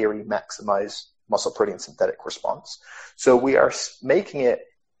 in theory, maximize muscle protein synthetic response. So we are making it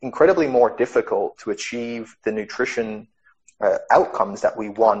incredibly more difficult to achieve the nutrition outcomes that we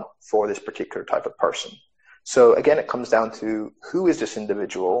want for this particular type of person. So again, it comes down to who is this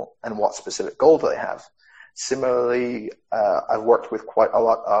individual and what specific goal do they have. Similarly, I've worked with quite a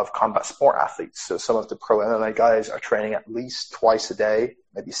lot of combat sport athletes. So some of the pro MMA guys are training at least twice a day,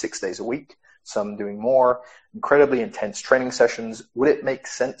 maybe 6 days a week, some doing more, incredibly intense training sessions. Would it make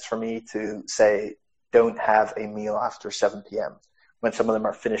sense for me to say, don't have a meal after 7 p.m. when some of them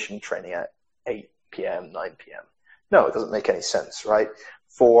are finishing training at 8 p.m., 9 p.m.? No, it doesn't make any sense, right?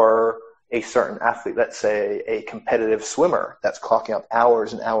 For a certain athlete, let's say a competitive swimmer that's clocking up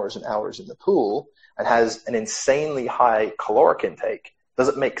hours and hours and hours in the pool and has an insanely high caloric intake, does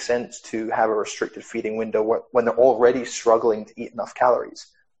it make sense to have a restricted feeding window when they're already struggling to eat enough calories?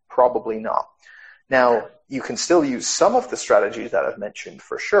 Probably not. Now, you can still use some of the strategies that I've mentioned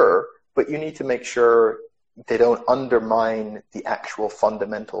for sure, but you need to make sure they don't undermine the actual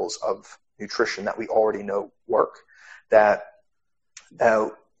fundamentals of nutrition that we already know work. That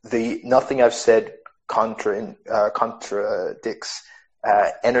now nothing I've said contradicts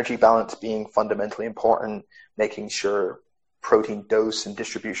energy balance being fundamentally important, making sure protein dose and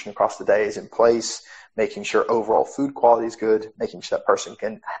distribution across the day is in place, making sure overall food quality is good, making sure that person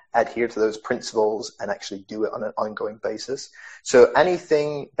can adhere to those principles and actually do it on an ongoing basis. So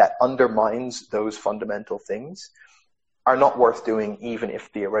anything that undermines those fundamental things are not worth doing, even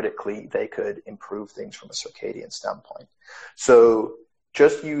if theoretically they could improve things from a circadian standpoint. So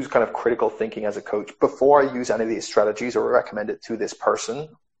just use kind of critical thinking as a coach before I use any of these strategies or recommend it to this person.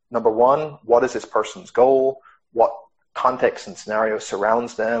 Number one, what is this person's goal? What context and scenario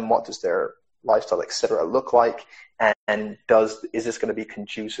surrounds them? What does their lifestyle, et cetera, look like? And is this going to be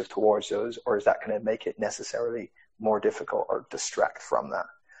conducive towards those, or is that going to make it necessarily more difficult or distract from that?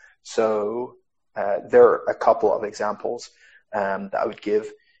 So there are a couple of examples that I would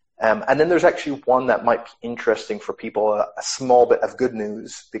give. And then there's actually one that might be interesting for people, a small bit of good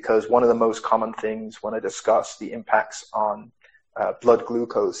news, because one of the most common things when I discuss the impacts on blood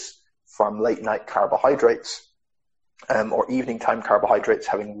glucose from late night carbohydrates or evening time carbohydrates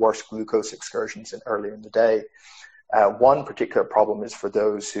having worse glucose excursions than earlier in the day. One particular problem is for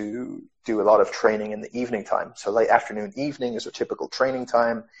those who do a lot of training in the evening time. So late afternoon, evening is a typical training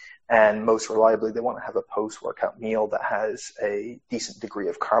time. and most reliably, they want to have a post-workout meal that has a decent degree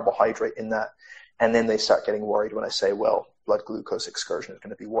of carbohydrate in that. And then they start getting worried when I say, well, blood glucose excursion is going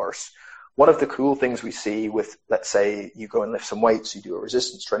to be worse. One of the cool things we see with, let's say, you go and lift some weights, you do a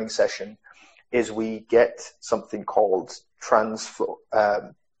resistance training session, is we get something called GLUT4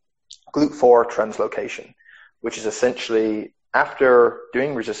 translocation, which is essentially after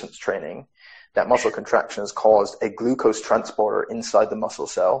doing resistance training, that muscle contraction has caused a glucose transporter inside the muscle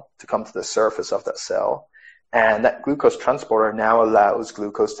cell to come to the surface of that cell. And that glucose transporter now allows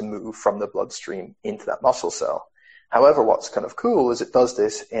glucose to move from the bloodstream into that muscle cell. However, what's kind of cool is it does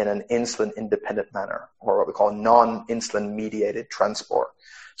this in an insulin-independent manner, or what we call non-insulin-mediated transport.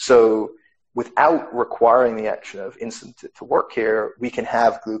 So without requiring the action of insulin to work here, we can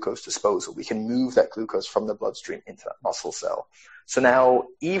have glucose disposal. We can move that glucose from the bloodstream into that muscle cell. So now,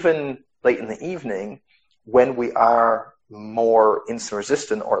 even late in the evening, when we are more insulin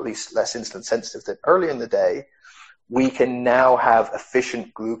resistant, or at least less insulin sensitive than early in the day, we can now have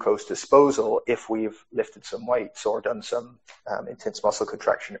efficient glucose disposal if we've lifted some weights or done some intense muscle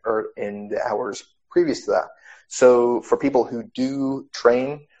contraction in the hours previous to that. So for people who do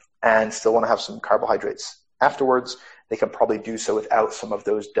train and still want to have some carbohydrates afterwards, they can probably do so without some of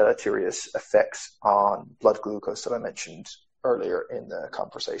those deleterious effects on blood glucose that I mentioned earlier in the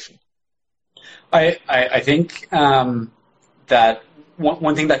conversation. I think that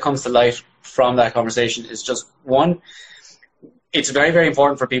one thing that comes to light from that conversation is just one, it's very, very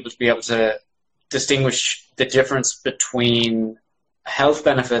important for people to be able to distinguish the difference between health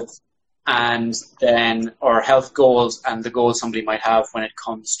benefits and then, or health goals and the goals somebody might have when it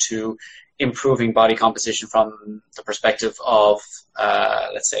comes to improving body composition from the perspective of,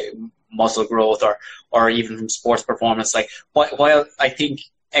 let's say, muscle growth or even from sports performance. Like, while I think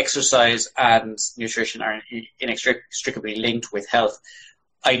exercise and nutrition are inextricably linked with health,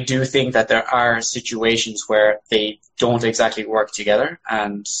 I do think that there are situations where they don't exactly work together,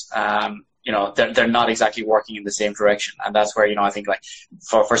 and they're not exactly working in the same direction. And that's where, I think, like,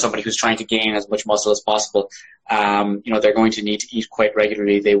 for somebody who's trying to gain as much muscle as possible, they're going to need to eat quite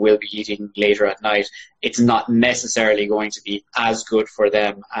regularly. They will be eating later at night. It's not necessarily going to be as good for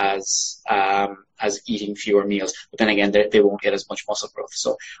them as eating fewer meals. But then again, they won't get as much muscle growth.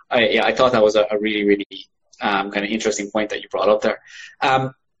 So I thought that was a really, really kind of interesting point that you brought up there.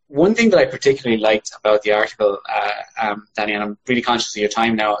 One thing that I particularly liked about the article, Danny, and I'm really conscious of your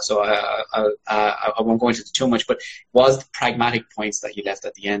time now, so I won't go into it too much, but was the pragmatic points that you left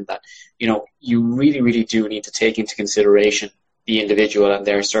at the end, that, you really, really do need to take into consideration the individual and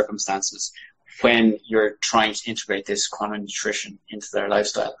their circumstances when you're trying to integrate this chrononutrition into their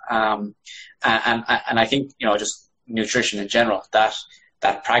lifestyle. And I think, just nutrition in general,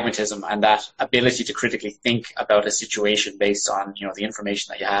 that pragmatism and that ability to critically think about a situation based on, the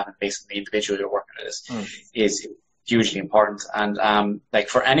information that you have and based on the individual you're working with is hugely important. And like,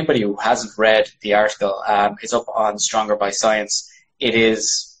 for anybody who hasn't read the article, it's up on Stronger by Science.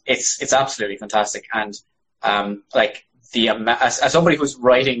 It's absolutely fantastic. And as somebody who's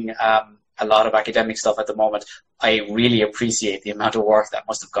writing a lot of academic stuff at the moment, I really appreciate the amount of work that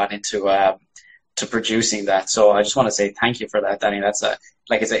must have gone into to producing that. So I just want to say thank you for that, Danny. That's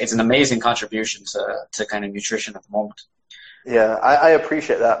it's an amazing contribution to kind of nutrition at the moment. Yeah, I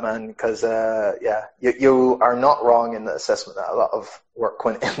appreciate that, man, because you are not wrong in the assessment that a lot of work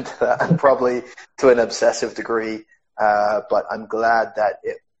went into that, and probably to an obsessive degree. But I'm glad that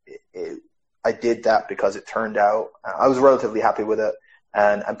I did that, because it turned out I was relatively happy with it,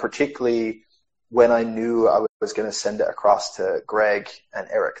 and particularly when I knew I was going to send it across to Greg and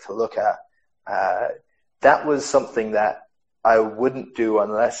Eric to look at. That was something that I wouldn't do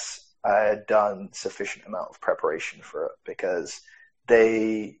unless I had done sufficient amount of preparation for it, because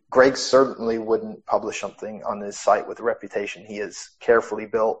Greg certainly wouldn't publish something on his site with a reputation he has carefully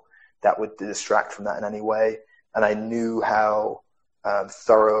built that would distract from that in any way. And I knew how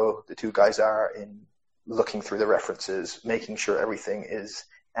thorough the two guys are in looking through the references, making sure everything is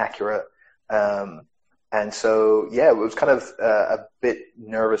accurate. And so, it was kind of a bit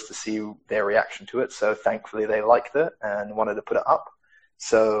nervous to see their reaction to it. So thankfully they liked it and wanted to put it up.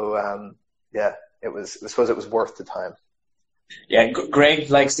 So, I suppose it was worth the time. Yeah, Greg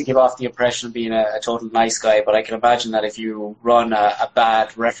likes to give off the impression of being a total nice guy, but I can imagine that if you run a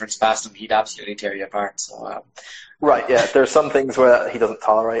bad reference past him, he'd absolutely tear you apart. So, right, yeah. There's some things where he doesn't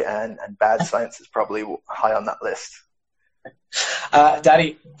tolerate, and bad science is probably high on that list.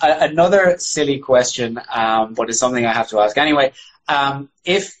 Danny, another silly question, but it's something I have to ask anyway.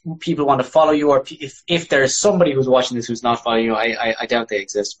 If people want to follow you, or if there's somebody who's watching this who's not following you, I doubt they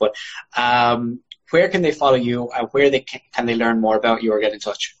exist, but where can they follow you, and where can they learn more about you or get in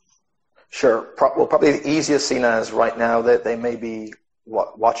touch? Sure. Well, probably the easiest seen as right now that they may be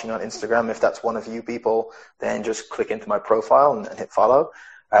watching on Instagram. If that's one of you people, then just click into my profile and hit follow.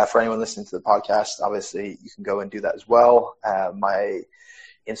 For anyone listening to the podcast, obviously you can go and do that as well. My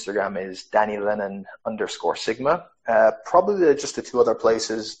Instagram is Danny Lennon _Sigma. Probably just the two other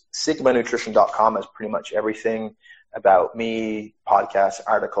places. SigmaNutrition.com has pretty much everything about me, podcasts,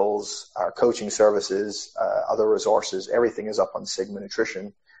 articles, our coaching services, other resources. Everything is up on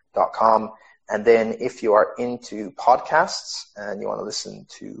SigmaNutrition.com. And then if you are into podcasts and you want to listen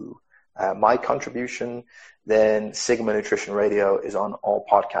to my contribution, then Sigma Nutrition Radio is on all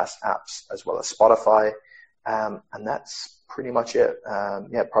podcast apps as well as Spotify. And that's pretty much it.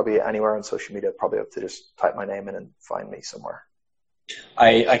 Probably anywhere on social media, probably have to just type my name in and find me somewhere.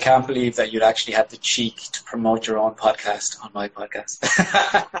 I can't believe that you'd actually had the cheek to promote your own podcast on my podcast.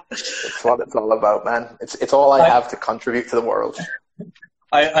 It's what it's all about, man. It's all I have to contribute to the world.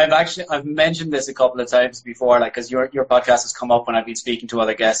 I've mentioned this a couple of times before, like, because your podcast has come up when I've been speaking to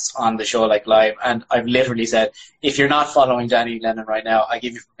other guests on the show, like live, and I've literally said, if you're not following Danny Lennon right now, I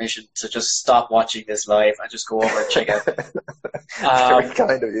give you permission to just stop watching this live and just go over and check out. Very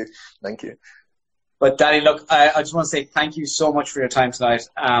kind of you. Thank you. But Danny, look, I just want to say thank you so much for your time tonight.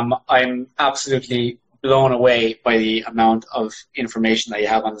 I'm absolutely blown away by the amount of information that you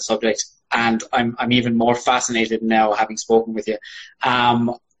have on the subject. And I'm even more fascinated now, having spoken with you.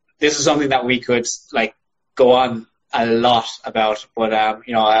 This is something that we could go on a lot about, but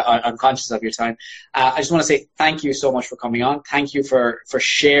I'm conscious of your time. I just want to say thank you so much for coming on. Thank you for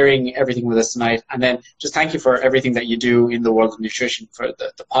sharing everything with us tonight, and then just thank you for everything that you do in the world of nutrition, for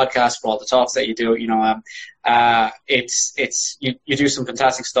the podcast, for all the talks that you do. You do some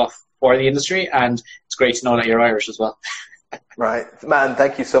fantastic stuff for the industry, and it's great to know that you're Irish as well. Right. Man,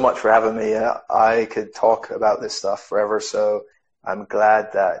 thank you so much for having me. I could talk about this stuff forever, so I'm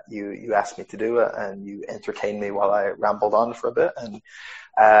glad that you asked me to do it and you entertained me while I rambled on for a bit. And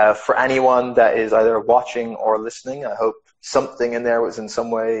for anyone that is either watching or listening, I hope something in there was in some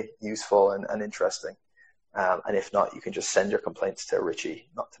way useful and interesting. And if not, you can just send your complaints to Richie,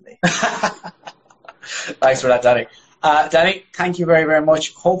 not to me. Thanks for that, Danny. Danny, thank you very, very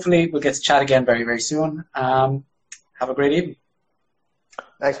much. Hopefully we'll get to chat again very, very soon. Have a great evening.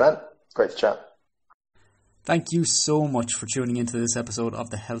 Thanks, man. Great to chat. Thank you so much for tuning into this episode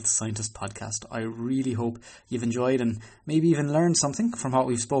of the Health Scientist Podcast. I really hope you've enjoyed and maybe even learned something from what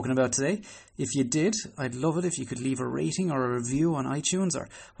we've spoken about today. If you did, I'd love it if you could leave a rating or a review on iTunes or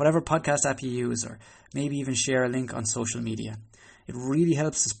whatever podcast app you use, or maybe even share a link on social media. It really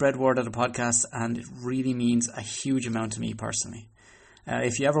helps to spread word of the podcast, and it really means a huge amount to me personally.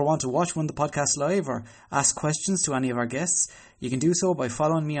 If you ever want to watch one of the podcasts live or ask questions to any of our guests, you can do so by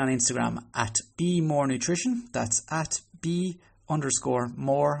following me on Instagram at @BeMoreNutrition. That's at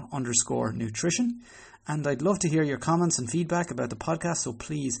 @B_more_nutrition. And I'd love to hear your comments and feedback about the podcast, so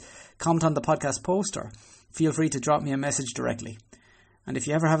please comment on the podcast post or feel free to drop me a message directly. And if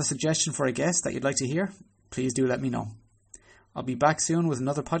you ever have a suggestion for a guest that you'd like to hear, please do let me know. I'll be back soon with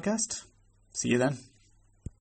another podcast. See you then.